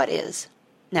to know what is.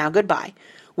 Now good-bye.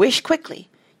 Wish quickly.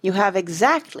 You have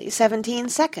exactly 17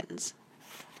 seconds."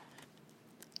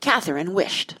 Catherine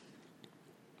wished.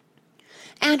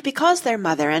 And because their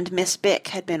mother and Miss Bick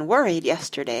had been worried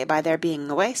yesterday by their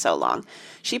being away so long,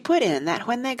 she put in that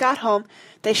when they got home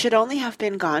they should only have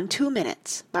been gone 2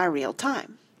 minutes by real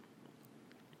time.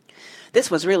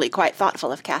 This was really quite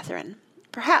thoughtful of Catherine.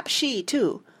 Perhaps she,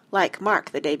 too, like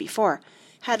Mark the day before,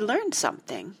 had learned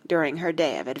something during her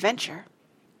day of adventure.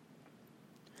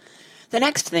 The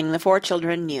next thing the 4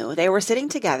 children knew, they were sitting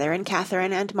together in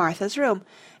Catherine and Martha's room,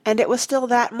 and it was still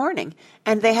that morning,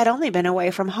 and they had only been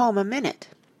away from home a minute.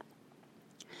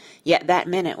 Yet that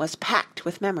minute was packed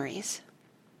with memories.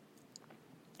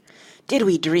 "Did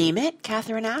we dream it?"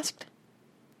 Catherine asked.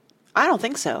 "I don't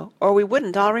think so, or we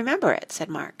wouldn't all remember it," said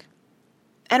Mark.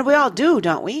 "And we all do,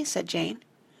 don't we?" said Jane.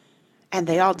 And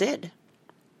they all did.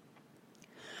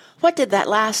 "What did that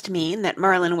last mean that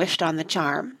Merlin wished on the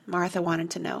charm?" Martha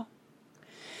wanted to know.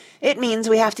 "It means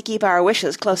we have to keep our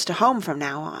wishes close to home from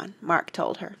now on," Mark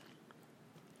told her.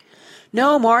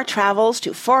 "No more travels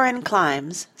to foreign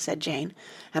climes," said Jane,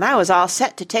 "and I was all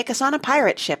set to take us on a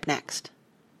pirate ship next."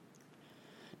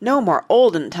 "No more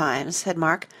olden times," said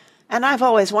Mark, "and I've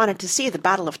always wanted to see the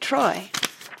Battle of Troy."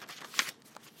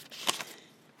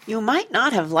 "You might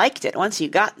not have liked it once you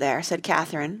got there," said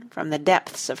Catherine, from the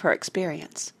depths of her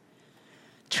experience.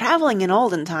 "Traveling in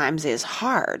olden times is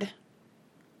hard."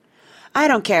 "I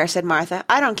don't care," said Martha.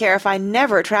 "I don't care if I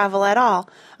never travel at all.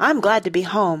 I'm glad to be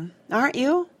home. Aren't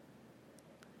you?"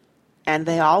 And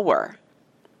they all were.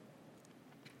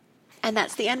 And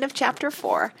that's the end of Chapter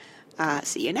 4.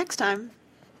 See you next time.